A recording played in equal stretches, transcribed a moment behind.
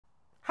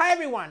Hi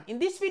everyone, in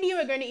this video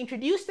we're going to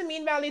introduce the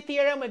mean value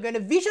theorem. We're going to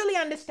visually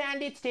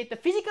understand it, state the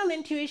physical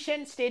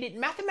intuition, state it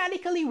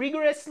mathematically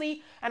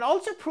rigorously, and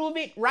also prove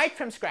it right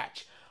from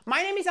scratch.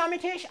 My name is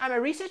Amitesh. I'm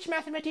a research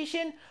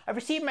mathematician. I've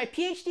received my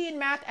PhD in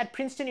math at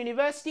Princeton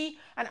University,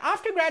 and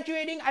after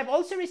graduating I've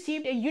also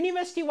received a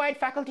university-wide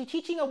faculty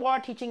teaching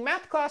award teaching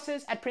math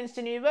classes at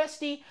Princeton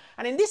University.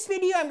 And in this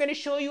video I'm going to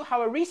show you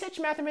how a research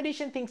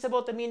mathematician thinks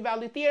about the mean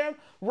value theorem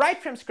right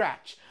from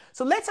scratch.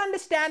 So let's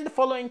understand the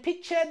following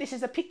picture. This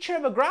is a picture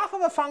of a graph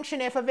of a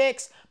function f of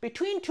x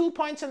between 2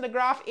 points on the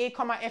graph a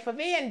comma f of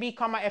a and b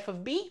comma f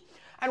of b.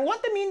 And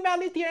what the mean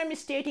value theorem is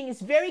stating is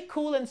very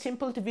cool and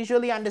simple to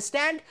visually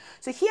understand.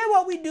 So here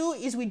what we do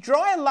is we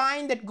draw a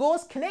line that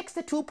connects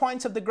the 2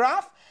 points of the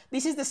graph.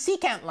 This is the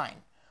secant line.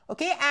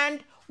 Okay, and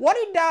what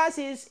it does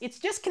is it's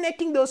just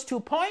connecting those 2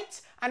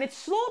 points, and its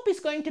slope is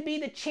going to be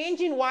the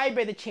change in y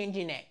by the change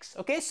in x.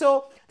 Okay,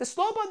 so the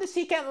slope of the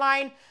secant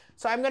line,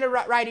 so I'm going to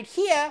write it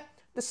here.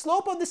 The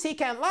slope of the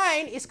secant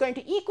line is going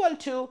to equal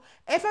to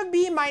f of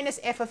b minus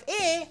f of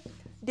a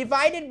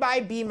divided by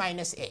b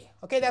minus a.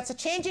 Okay, that's a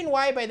change in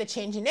y by the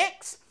change in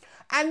x.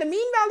 And the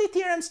mean value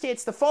theorem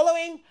states the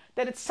following,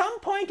 that at some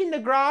point in the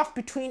graph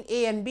between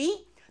a and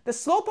b, the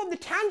slope of the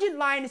tangent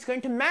line is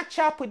going to match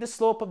up with the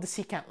slope of the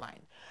secant line.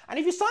 And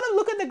if you sort of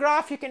look at the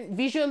graph, you can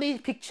visually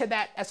picture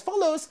that as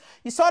follows.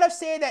 You sort of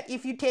say that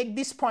if you take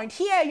this point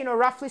here, you know,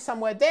 roughly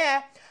somewhere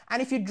there,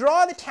 and if you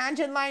draw the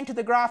tangent line to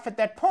the graph at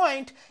that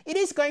point, it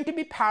is going to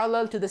be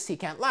parallel to the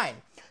secant line.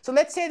 So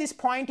let's say this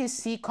point is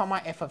c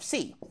comma f of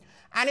c.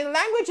 And in the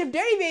language of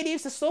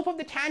derivatives, the slope of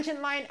the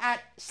tangent line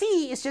at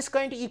c is just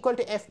going to equal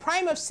to f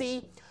prime of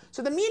c.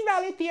 So the mean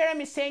value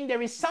theorem is saying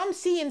there is some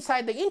c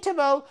inside the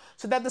interval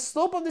so that the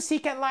slope of the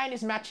secant line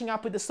is matching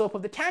up with the slope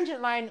of the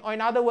tangent line, or in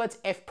other words,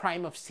 f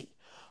prime of c.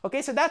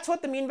 Okay, so that's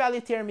what the mean value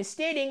theorem is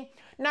stating.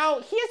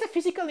 Now, here's the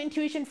physical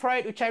intuition for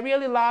it, which I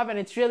really love, and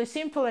it's really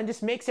simple and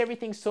just makes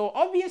everything so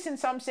obvious in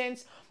some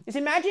sense. Is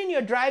imagine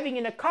you're driving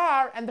in a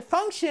car and the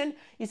function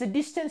is the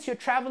distance you're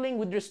traveling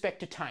with respect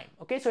to time.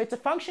 Okay, so it's a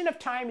function of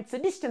time, it's a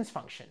distance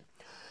function.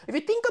 If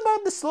you think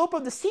about the slope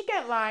of the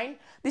secant line,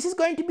 this is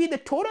going to be the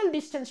total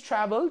distance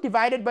traveled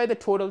divided by the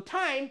total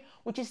time,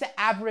 which is the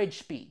average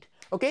speed.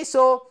 Okay,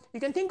 so you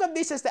can think of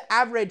this as the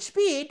average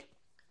speed.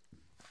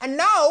 And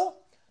now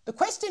the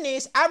question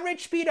is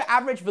average speed or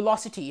average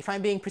velocity, if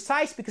I'm being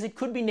precise, because it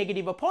could be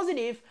negative or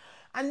positive.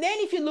 And then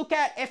if you look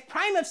at f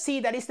prime of c,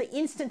 that is the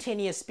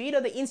instantaneous speed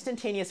or the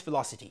instantaneous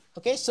velocity.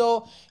 Okay,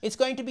 so it's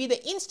going to be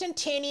the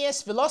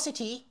instantaneous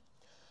velocity.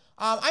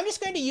 I'm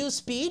just going to use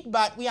speed,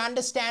 but we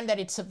understand that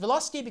it's a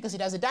velocity because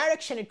it has a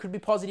direction. It could be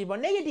positive or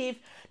negative.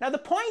 Now the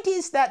point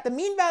is that the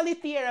mean value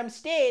theorem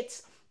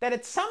states that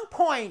at some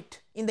point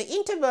in the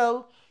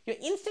interval, your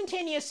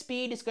instantaneous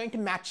speed is going to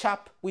match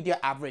up with your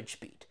average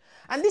speed.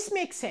 And this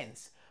makes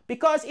sense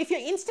because if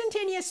your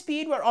instantaneous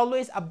speed were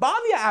always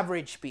above your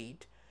average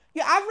speed,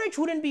 your average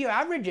wouldn't be your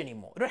average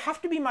anymore. It would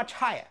have to be much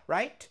higher,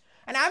 right?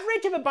 An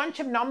average of a bunch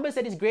of numbers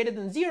that is greater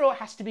than 0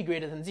 has to be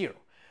greater than 0.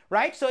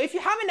 Right? So if you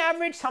have an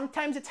average,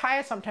 sometimes it's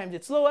higher, sometimes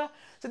it's lower.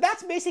 So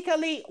that's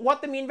basically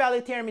what the mean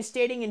value theorem is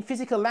stating in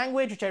physical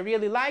language, which I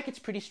really like. It's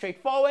pretty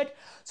straightforward.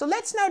 So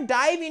let's now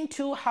dive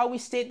into how we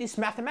state this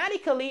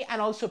mathematically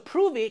and also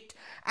prove it.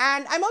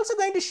 And I'm also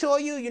going to show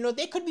you,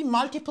 there could be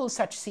multiple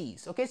such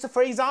C's. Okay, so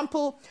for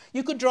example,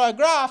 you could draw a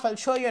graph. I'll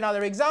show you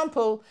another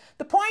example.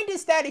 The point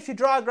is that if you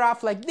draw a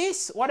graph like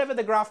this, whatever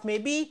the graph may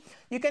be,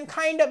 you can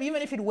kind of,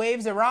 even if it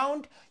waves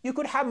around, you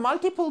could have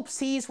multiple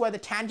C's where the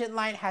tangent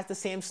line has the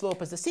same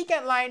slope as the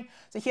secant line.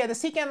 So here the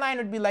secant line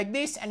would be like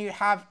this, and you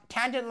have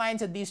tangent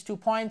lines at these 2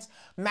 points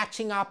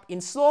matching up in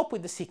slope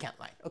with the secant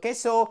line. Okay,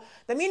 so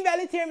the mean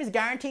value theorem is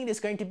guaranteeing there's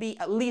going to be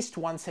at least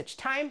one such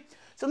time.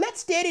 So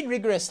let's state it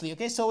rigorously.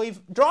 Okay, so we've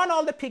drawn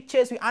all the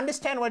pictures, we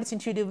understand what it's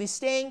intuitively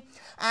saying,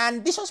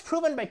 and this was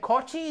proven by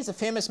Cauchy. He's a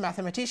famous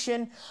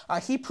mathematician.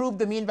 He proved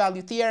the mean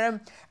value theorem,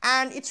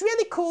 and it's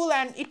really cool,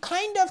 and it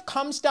kind of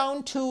comes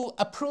down to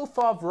a proof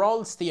of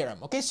Rolle's theorem.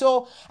 Okay,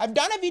 so I've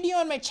done a video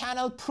on my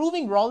channel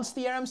proving Rolle's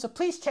theorem, so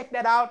please check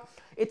that out.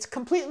 It's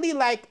completely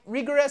like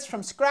rigorous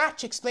from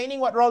scratch, explaining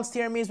what Rolle's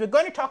theorem is. We're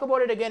going to talk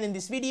about it again in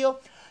this video.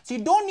 So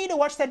you don't need to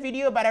watch that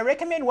video, but I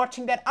recommend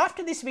watching that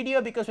after this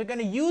video because we're going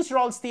to use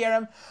Rolle's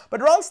theorem.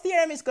 But Rolle's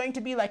theorem is going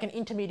to be like an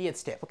intermediate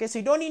step. Okay, so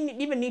you don't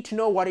even need to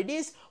know what it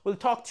is. We'll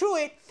talk through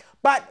it.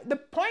 But the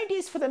point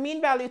is, for the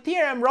mean value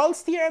theorem,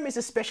 Rolle's theorem is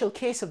a special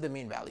case of the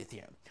mean value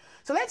theorem.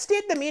 So let's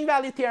state the mean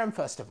value theorem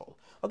first of all.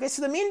 Okay,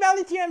 so the mean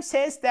value theorem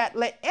says that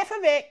let f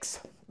of x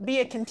be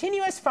a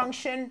continuous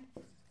function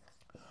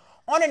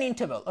on an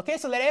interval. Okay,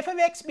 so let f of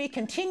x be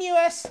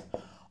continuous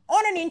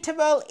on an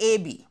interval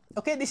ab.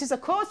 Okay, this is a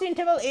closed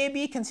interval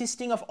ab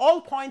consisting of all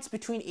points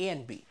between a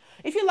and b.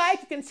 If you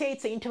like, you can say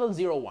it's the interval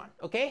 0, 1.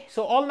 Okay,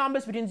 so all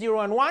numbers between 0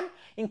 and 1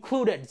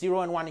 included,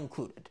 0 and 1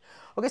 included.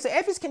 Okay, so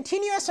f is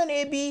continuous on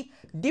ab,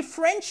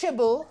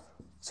 differentiable,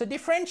 so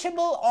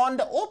differentiable on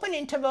the open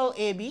interval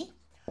ab.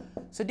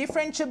 So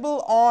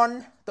differentiable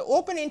on the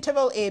open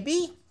interval ab.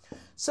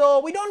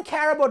 So we don't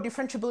care about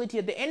differentiability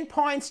at the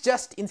endpoints,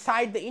 just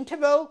inside the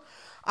interval.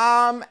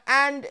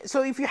 And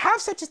so if you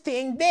have such a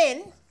thing,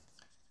 then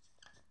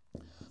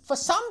for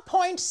some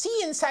point C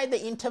inside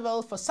the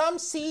interval, for some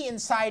C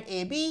inside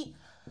AB,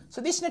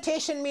 so this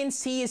notation means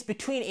C is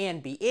between A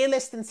and B, A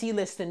less than C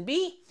less than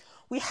B,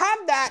 we have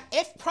that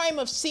f prime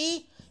of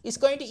C is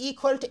going to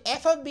equal to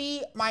f of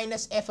B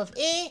minus f of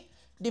A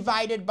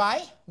divided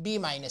by B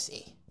minus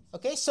A.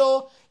 Okay,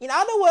 so in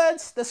other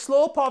words, the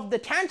slope of the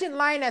tangent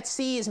line at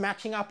C is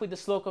matching up with the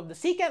slope of the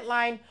secant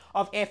line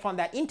of f on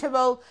that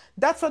interval.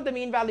 That's what the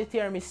mean value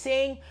theorem is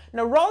saying.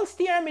 Now, Rolle's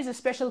theorem is a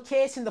special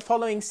case in the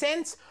following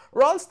sense.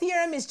 Rolle's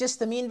theorem is just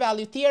the mean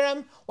value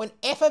theorem when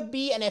f of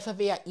B and f of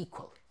A are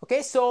equal.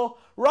 Okay, so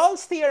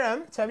Rolle's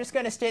theorem, so I'm just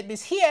going to state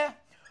this here,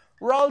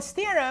 Rolle's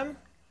theorem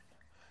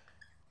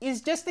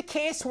is just the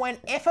case when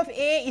f of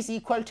A is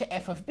equal to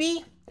f of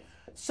B.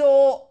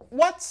 So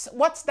what's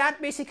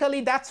that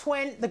basically? That's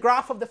when the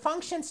graph of the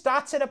function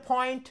starts at a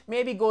point,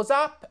 maybe goes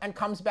up and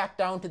comes back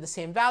down to the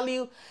same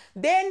value.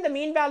 Then the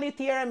mean value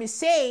theorem is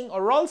saying,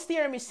 or Rolle's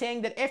theorem is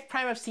saying, that f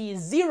prime of C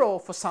is 0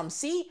 for some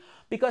C,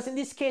 because in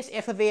this case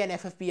f of A and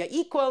f of B are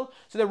equal,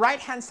 so the right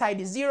hand side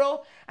is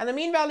 0, and the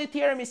mean value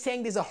theorem is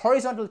saying there's a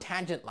horizontal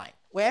tangent line.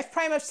 Where f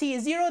prime of C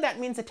is 0, that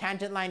means the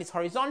tangent line is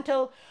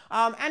horizontal,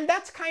 and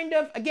that's kind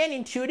of, again,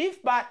 intuitive,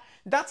 but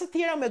that's a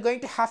theorem we're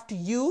going to have to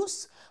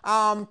use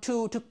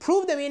to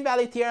prove the mean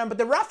value theorem. But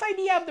the rough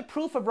idea of the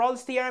proof of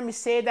Rolle's theorem is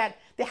say that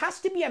there has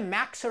to be a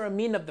max or a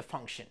min of the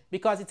function,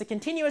 because it's a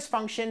continuous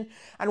function,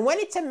 and when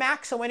it's a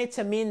max or when it's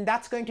a min,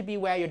 that's going to be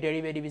where your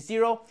derivative is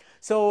 0.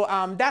 So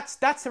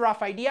that's the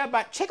rough idea,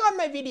 but check out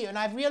my video, and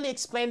I've really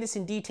explained this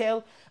in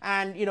detail,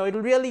 and it'll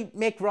really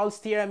make Rolle's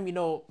theorem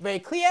very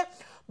clear.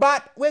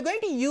 But we're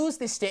going to use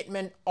this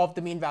statement of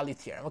the mean value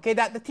theorem, okay,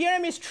 that the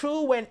theorem is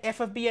true when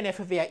f of B and f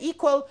of A are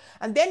equal,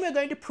 and then we're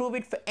going to prove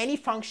it for any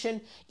function,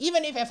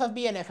 even if f of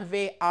B and f of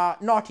A are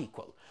not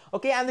equal.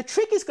 Okay, and the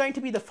trick is going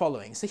to be the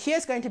following. So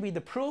here's going to be the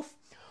proof.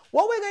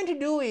 What we're going to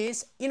do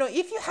is,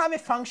 if you have a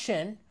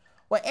function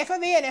where f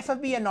of A and f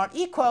of B are not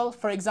equal,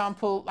 for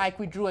example, like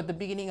we drew at the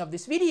beginning of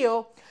this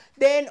video,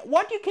 then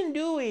what you can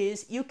do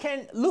is you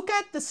can look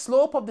at the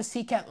slope of the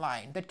secant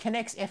line that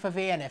connects f of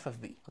A and f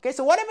of B. Okay,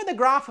 so whatever the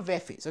graph of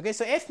f is, okay,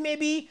 so f may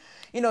be,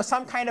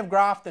 some kind of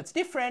graph that's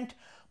different,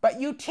 but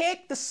you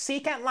take the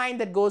secant line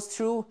that goes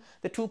through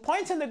the 2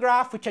 points in the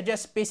graph, which are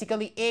just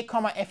basically a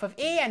comma f of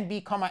A and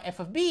b comma f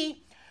of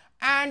B,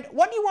 and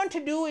what you want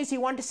to do is you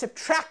want to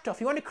subtract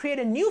off, you want to create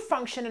a new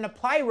function and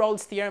apply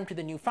Rolle's theorem to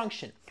the new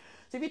function.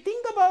 So if you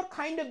think about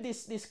kind of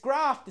this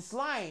graph, this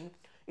line,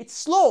 its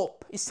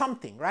slope is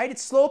something, right?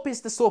 Its slope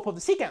is the slope of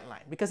the secant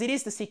line, because it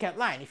is the secant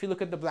line if you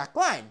look at the black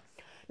line.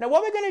 Now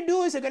what we're going to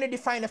do is we're going to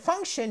define a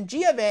function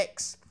g of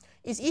x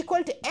is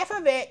equal to f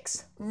of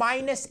x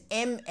minus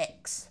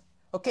mx,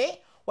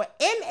 okay? Where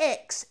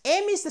mx,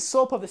 m is the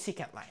slope of the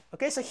secant line,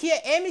 okay? So here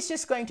m is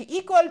just going to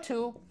equal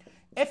to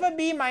f of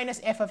b minus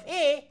f of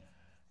a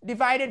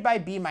divided by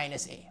b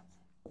minus a.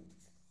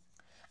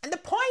 And the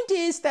point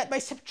is that by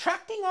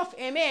subtracting off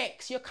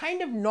mx, you're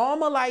kind of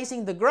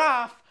normalizing the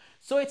graph,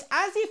 so it's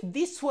as if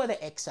this were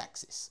the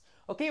x-axis.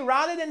 Okay,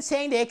 rather than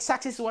saying the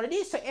x-axis is what it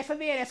is, so f of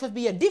A and f of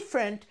B are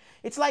different,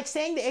 it's like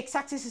saying the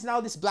x-axis is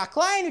now this black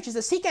line, which is a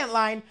secant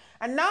line,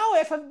 and now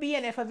f of B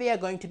and f of A are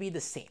going to be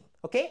the same.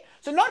 Okay,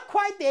 so not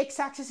quite the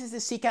x-axis is the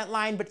secant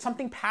line, but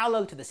something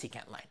parallel to the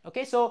secant line.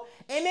 Okay, so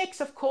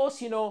mx, of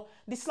course,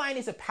 this line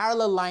is a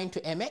parallel line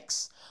to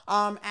mx,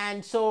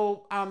 and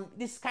so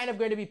this is kind of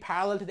going to be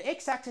parallel to the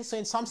x-axis. So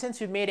in some sense,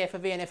 we've made f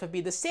of A and f of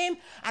B the same,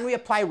 and we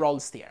apply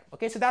Rolle's theorem.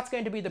 Okay, so that's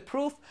going to be the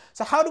proof.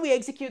 So how do we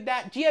execute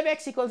that? G of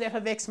x equals f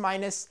of x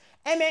minus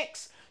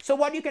mx. So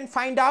what you can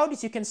find out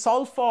is you can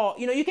solve for,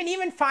 you can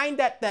even find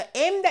that the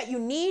m that you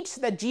need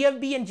so that g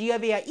of b and g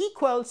of a are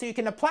equal, so you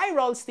can apply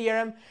Rolle's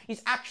theorem,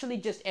 is actually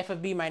just f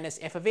of b minus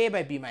f of a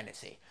by b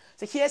minus a.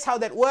 So here's how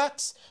that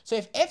works. So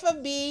if f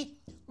of b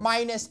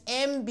minus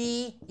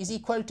mb is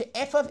equal to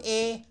f of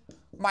a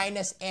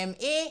minus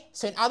ma,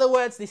 so in other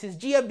words, this is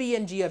g of b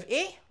and g of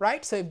a,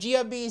 right? So if g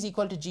of b is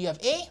equal to g of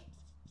a,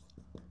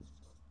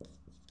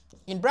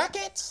 in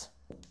brackets,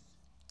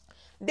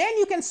 then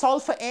you can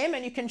solve for m,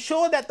 and you can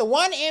show that the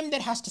one m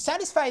that has to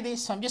satisfy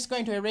this, so I'm just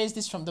going to erase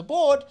this from the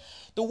board,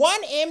 the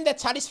one m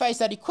that satisfies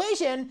that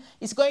equation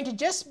is going to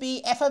just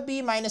be f of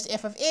b minus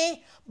f of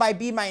a by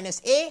b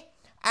minus a,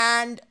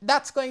 and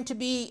that's going to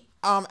be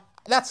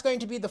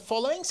the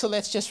following. So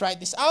let's just write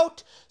this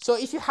out. So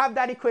if you have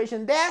that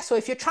equation there, so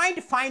if you're trying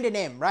to find an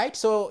m, right,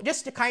 so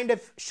just to kind of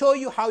show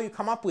you how you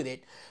come up with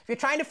it, if you're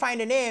trying to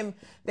find an m,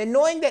 then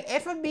knowing that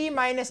f of b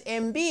minus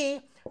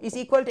mb is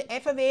equal to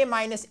f of a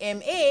minus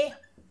ma,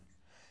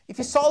 if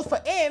you solve for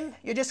m,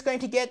 you're just going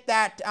to get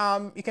that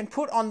you can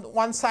put on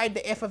one side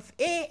the f of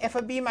a, f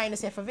of b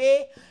minus f of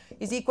a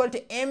is equal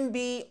to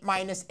mb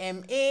minus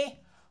ma,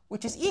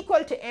 which is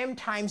equal to m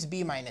times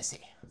b minus a.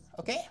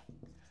 Okay?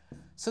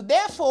 So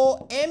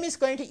therefore, m is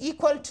going to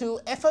equal to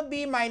f of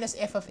b minus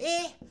f of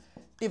a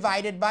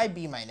divided by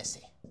b minus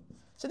a.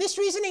 So this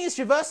reasoning is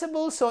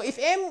reversible. So if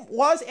m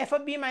was f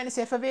of b minus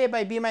f of a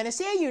by b minus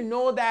a, you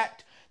know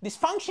that this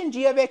function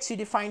g of x you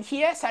define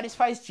here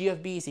satisfies g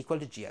of b is equal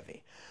to g of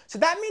a. So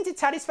that means it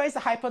satisfies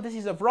the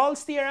hypothesis of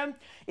Rolle's theorem.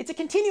 It's a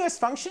continuous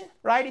function,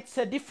 right? It's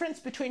a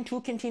difference between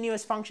two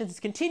continuous functions. It's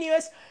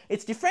continuous,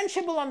 it's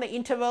differentiable on the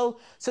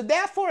interval. So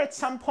therefore, at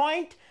some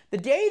point, the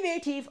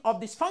derivative of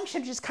this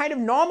function, which is kind of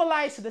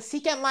normalized, so the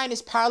secant line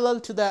is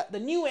parallel to the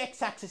new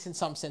x-axis in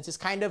some sense. It's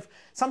kind of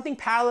something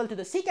parallel to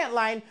the secant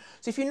line.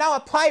 So if you now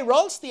apply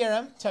Rolle's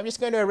theorem, so I'm just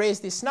going to erase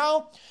this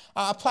now,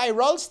 apply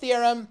Rolle's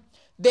theorem,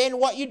 then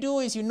what you do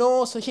is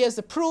so here's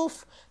the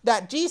proof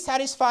that G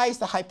satisfies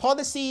the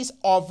hypothesis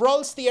of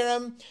Rolle's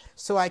theorem.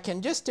 So I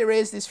can just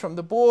erase this from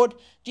the board.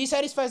 G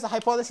satisfies the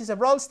hypothesis of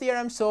Rolle's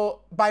theorem.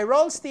 So by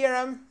Rolle's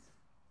theorem,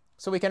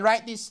 so we can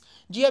write this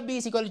G of B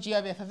is equal to G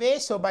of f of a.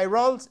 So by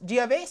Rolle's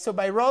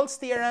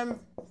theorem,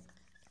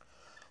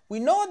 we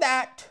know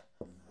that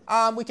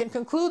we can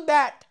conclude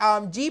that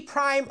G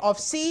prime of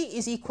C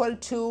is equal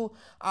to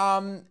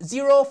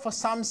 0 for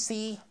some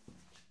C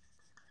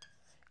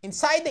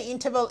inside the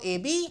interval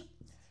AB.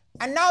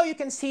 And now you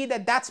can see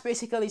that that's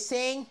basically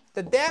saying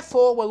that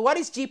therefore, well, what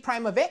is G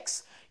prime of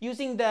x?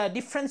 Using the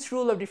difference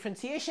rule of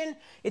differentiation,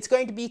 it's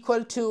going to be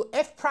equal to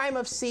f prime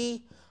of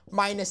C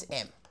minus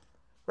m.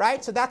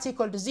 Right? So that's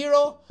equal to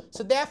 0.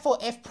 So therefore,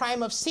 f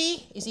prime of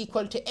C is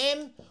equal to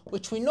m,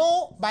 which we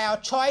know by our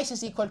choice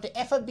is equal to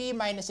f of b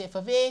minus f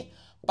of a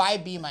by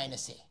b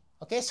minus a.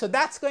 Okay, so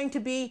that's going to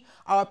be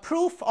our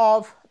proof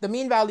of the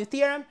mean value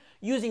theorem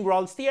using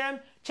Rolle's theorem.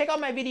 Check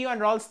out my video on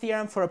Rolle's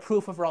theorem for a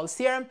proof of Rolle's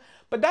theorem.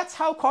 But that's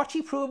how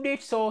Cauchy proved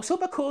it. So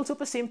super cool,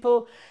 super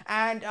simple.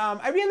 And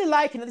I really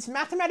like, this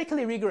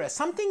mathematically rigorous,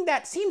 something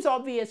that seems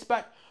obvious,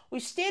 but we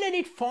stated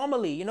it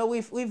formally.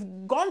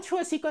 We've gone through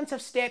a sequence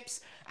of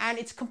steps and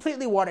it's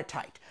completely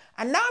watertight.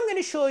 And now I'm going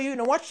to show you,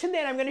 watch till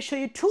then, I'm going to show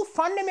you two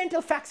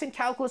fundamental facts in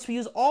calculus we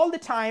use all the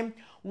time,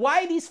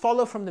 why these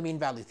follow from the mean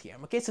value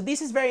theorem. Okay, so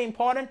this is very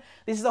important.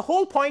 This is the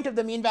whole point of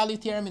the mean value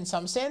theorem in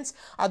some sense,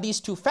 are these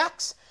two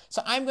facts.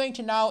 So I'm going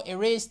to now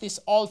erase this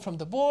all from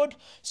the board.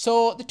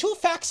 So the two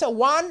facts are,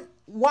 one,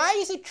 why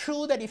is it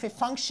true that if a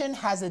function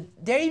has a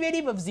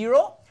derivative of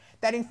 0,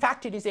 that in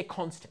fact it is a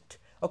constant?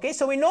 Okay,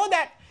 so we know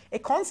that a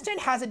constant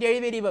has a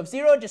derivative of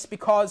 0 just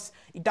because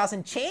it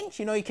doesn't change.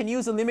 You can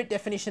use the limit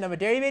definition of a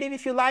derivative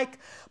if you like.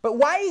 But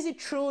why is it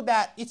true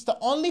that it's the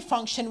only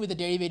function with a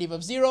derivative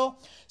of 0?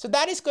 So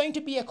that is going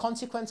to be a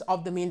consequence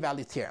of the mean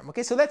value theorem.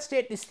 Okay, so let's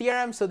state this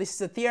theorem. So this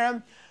is a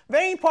theorem.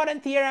 Very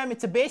important theorem.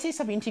 It's a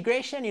basis of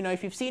integration.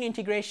 If you've seen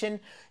integration,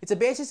 it's a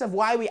basis of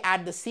why we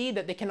add the c,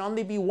 that there can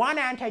only be one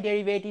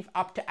antiderivative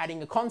up to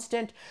adding a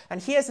constant.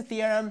 And here's the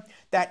theorem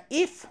that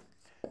if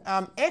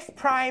f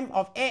prime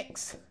of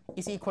x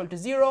is equal to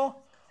 0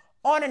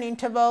 on an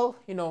interval,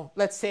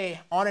 let's say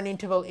on an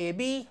interval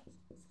AB,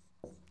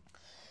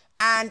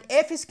 and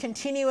f is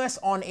continuous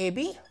on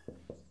AB,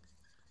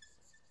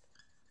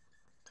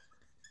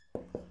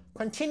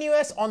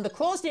 continuous on the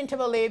closed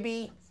interval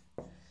AB,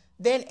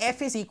 then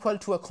f is equal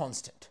to a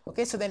constant.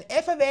 Okay, so then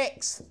f of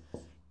x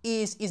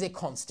is a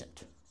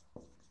constant.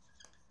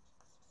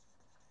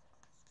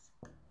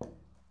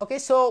 Okay,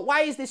 so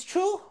why is this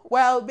true?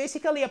 Well,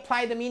 basically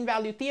apply the mean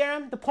value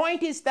theorem. The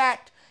point is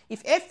that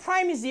if f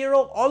prime is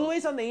 0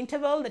 always on the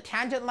interval, the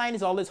tangent line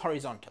is always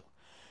horizontal.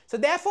 So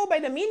therefore, by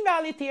the mean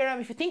value theorem,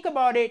 if you think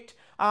about it,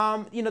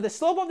 the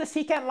slope of the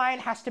secant line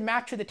has to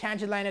match with the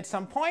tangent line at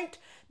some point.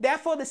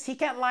 Therefore, the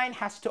secant line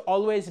has to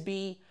always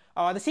be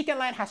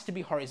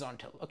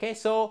horizontal. Okay,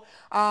 so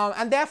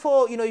and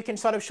therefore you can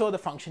sort of show the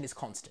function is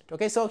constant.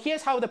 Okay, so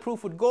here's how the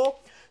proof would go.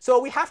 So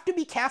we have to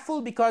be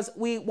careful because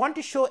we want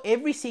to show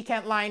every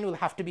secant line will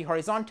have to be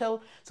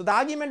horizontal. So the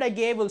argument I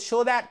gave will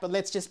show that, but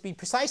let's just be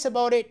precise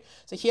about it.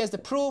 So here's the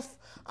proof.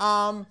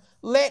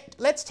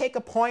 Let's take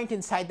a point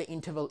inside the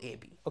interval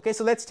AB. Okay,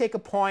 so let's take a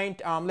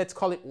point, let's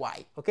call it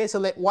y. Okay, so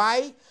let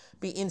y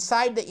be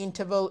inside the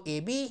interval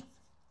AB.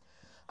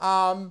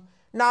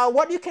 Now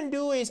what you can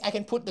do is, I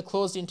can put the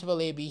closed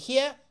interval AB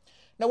here.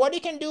 Now what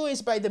you can do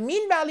is, by the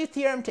mean value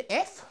theorem to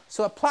f,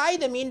 so apply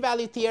the mean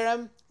value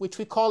theorem, which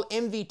we call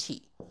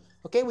MVT.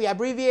 Okay, we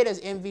abbreviate as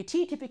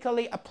MVT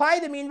typically. Apply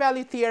the mean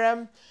value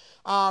theorem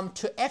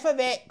to f of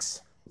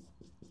x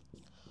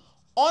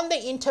on the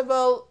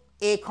interval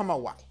a comma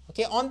y.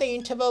 Okay, on the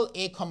interval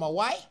a comma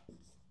y.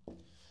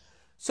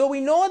 So we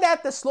know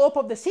that the slope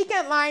of the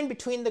secant line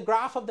between the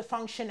graph of the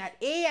function at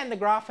a and the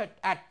graph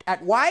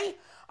at y,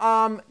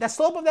 the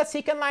slope of that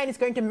secant line is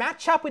going to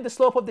match up with the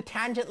slope of the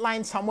tangent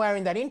line somewhere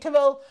in that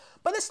interval,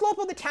 but the slope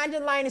of the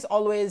tangent line is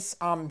always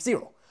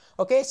 0.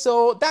 Okay,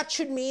 so that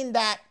should mean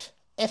that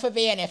f of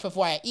a and f of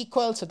y are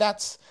equal. So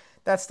that's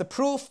the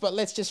proof, but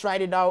let's just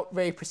write it out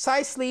very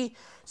precisely.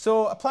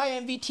 So apply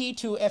MVT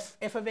to f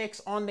of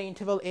x on the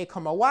interval a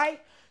comma y.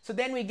 So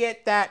then we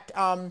get that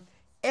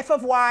f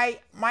of y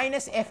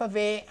minus f of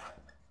a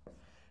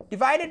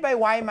divided by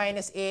y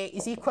minus a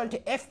is equal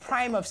to f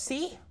prime of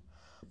c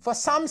for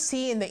some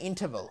c in the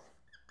interval.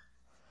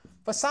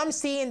 For some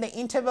c in the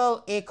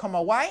interval a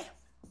comma y.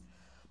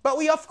 But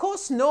we of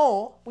course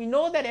know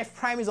that f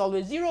prime is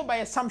always 0 by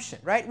assumption,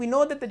 right? We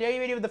know that the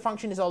derivative of the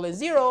function is always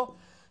 0.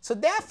 So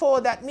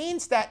therefore, that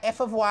means that f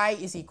of y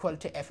is equal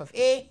to f of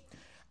a.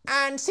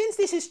 And since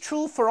this is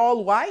true for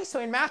all y, so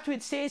in math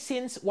we'd say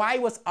since y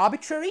was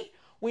arbitrary,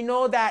 we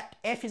know that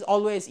f is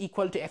always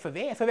equal to f of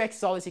a. F of x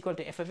is always equal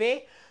to f of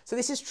a. So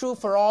this is true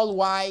for all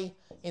y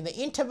in the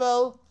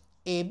interval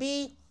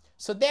ab.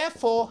 So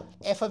therefore,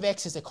 f of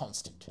x is a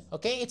constant.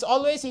 Okay, it's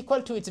always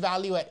equal to its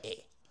value at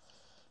a.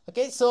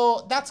 Okay,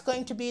 so that's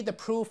going to be the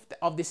proof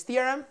of this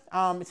theorem.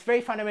 It's a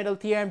very fundamental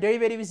theorem.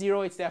 Derivative is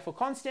 0, it's therefore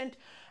constant.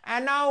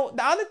 And now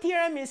the other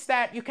theorem is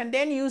that you can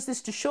then use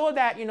this to show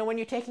that, you know, when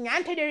you're taking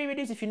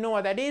antiderivatives, if you know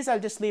what that is, I'll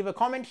just leave a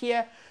comment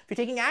here. If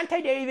you're taking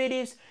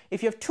antiderivatives,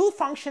 if you have two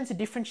functions that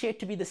differentiate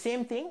to be the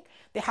same thing,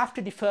 they have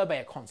to differ by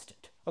a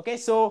constant. Okay,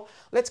 so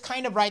let's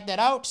kind of write that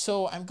out.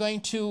 So I'm going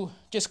to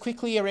just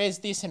quickly erase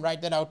this and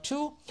write that out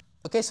too.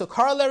 Okay, so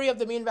corollary of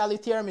the mean value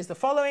theorem is the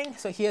following.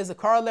 So here's the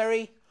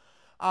corollary.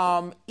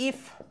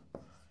 If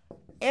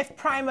f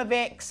prime of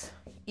x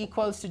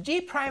equals to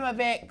g prime of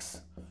x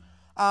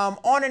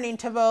on an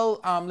interval,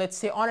 let's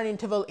say on an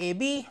interval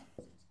AB,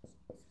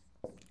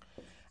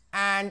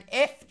 and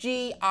f,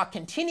 g are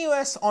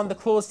continuous on the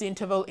closed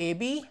interval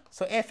AB.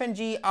 So f and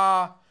g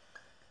are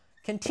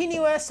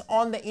continuous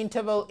on the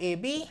interval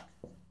AB.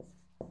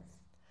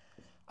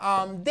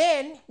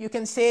 Then you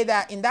can say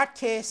that in that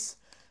case,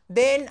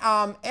 then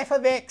f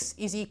of x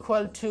is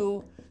equal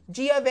to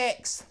g of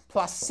x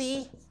plus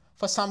c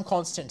for some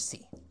constant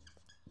c.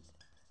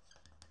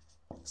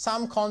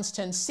 Some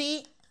constant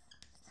c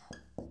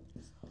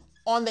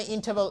on the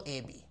interval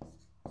AB.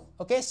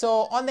 Okay,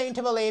 so on the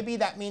interval AB,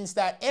 that means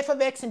that f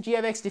of x and g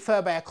of x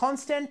differ by a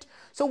constant.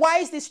 So why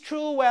is this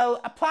true? Well,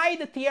 apply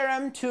the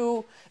theorem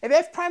to, if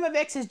f prime of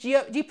x is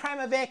g prime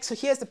of x, so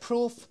here's the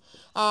proof.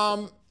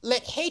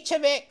 Let h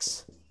of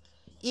x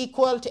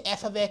equal to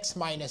f of x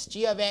minus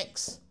g of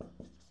x,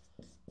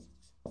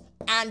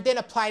 and then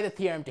apply the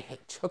theorem to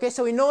h. Okay,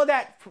 so we know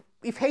that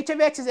if h of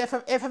x is f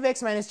of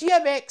x minus g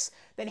of x,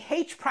 then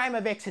h prime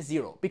of x is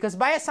 0, because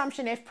by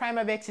assumption f prime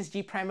of x is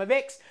g prime of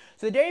x.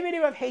 So the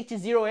derivative of h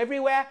is 0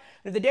 everywhere.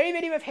 If the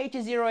derivative of h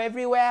is 0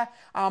 everywhere,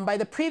 by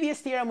the previous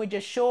theorem we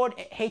just showed,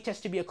 h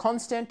has to be a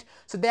constant.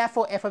 So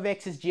therefore f of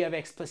x is g of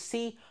x plus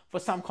c for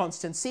some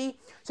constant c.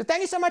 So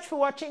thank you so much for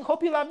watching.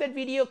 Hope you loved that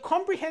video.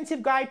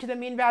 Comprehensive guide to the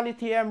mean value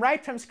theorem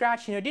right from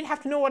scratch. You know, didn't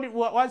have to know what it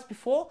was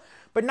before,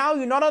 but now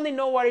you not only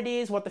know what it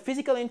is, what the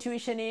physical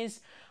intuition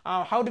is,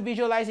 how to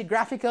visualize it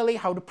graphically,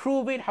 how to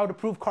prove it, how to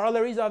prove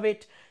corollaries of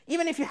it,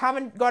 even if you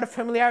haven't got a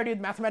familiarity with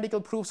mathematical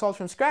proofs all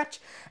from scratch.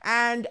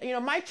 And you know,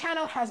 my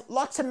channel has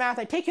lots of math.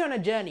 I take you on a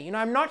journey. You know,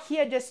 I'm not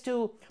here just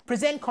to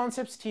present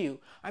concepts to you.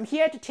 I'm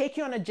here to take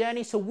you on a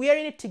journey. So we're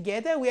in it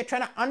together. We are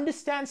trying to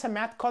understand some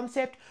math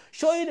concept,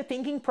 show you the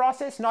thinking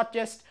process, not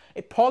just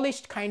a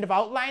polished kind of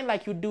outline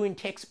like you do in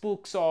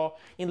textbooks or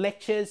in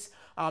lectures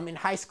in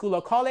high school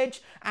or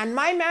college. And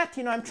my math,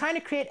 you know, I'm trying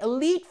to create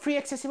elite, free,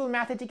 accessible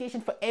math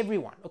education for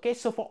everyone. Okay,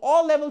 so for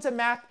all levels of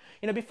math,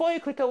 you know, before you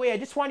click away, I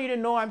just want you to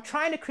know I'm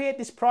trying to create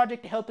this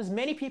project to help as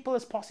many people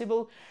as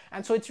possible.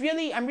 And so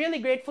I'm really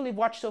grateful you've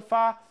watched so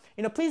far.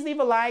 You know, please leave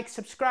a like,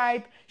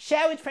 subscribe,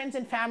 share with friends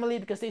and family,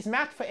 because there's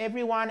math for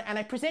everyone, and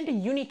I present a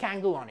unique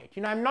angle on it.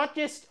 You know, I'm not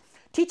just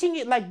teaching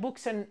it like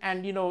books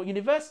and you know,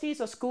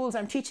 universities or schools.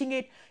 I'm teaching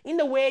it in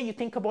the way you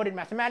think about it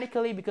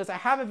mathematically, because I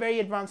have a very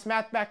advanced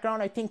math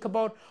background. I think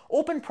about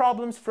open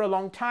problems for a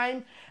long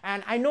time,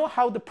 and I know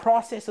how the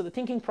process or the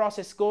thinking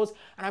process goes,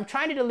 and I'm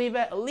trying to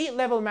deliver elite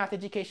level math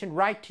education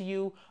right to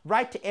you,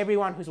 right to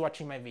everyone who's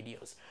watching my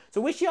videos.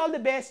 So wish you all the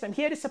best. I'm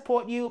here to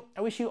support you.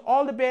 I wish you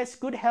all the best,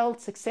 good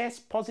health, success,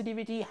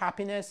 positivity,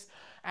 happiness,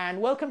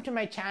 and welcome to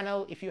my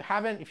channel if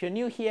you're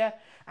new here,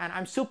 and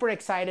I'm super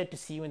excited to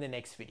see you in the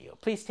next video.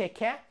 Please take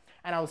care,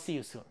 and I'll see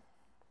you soon.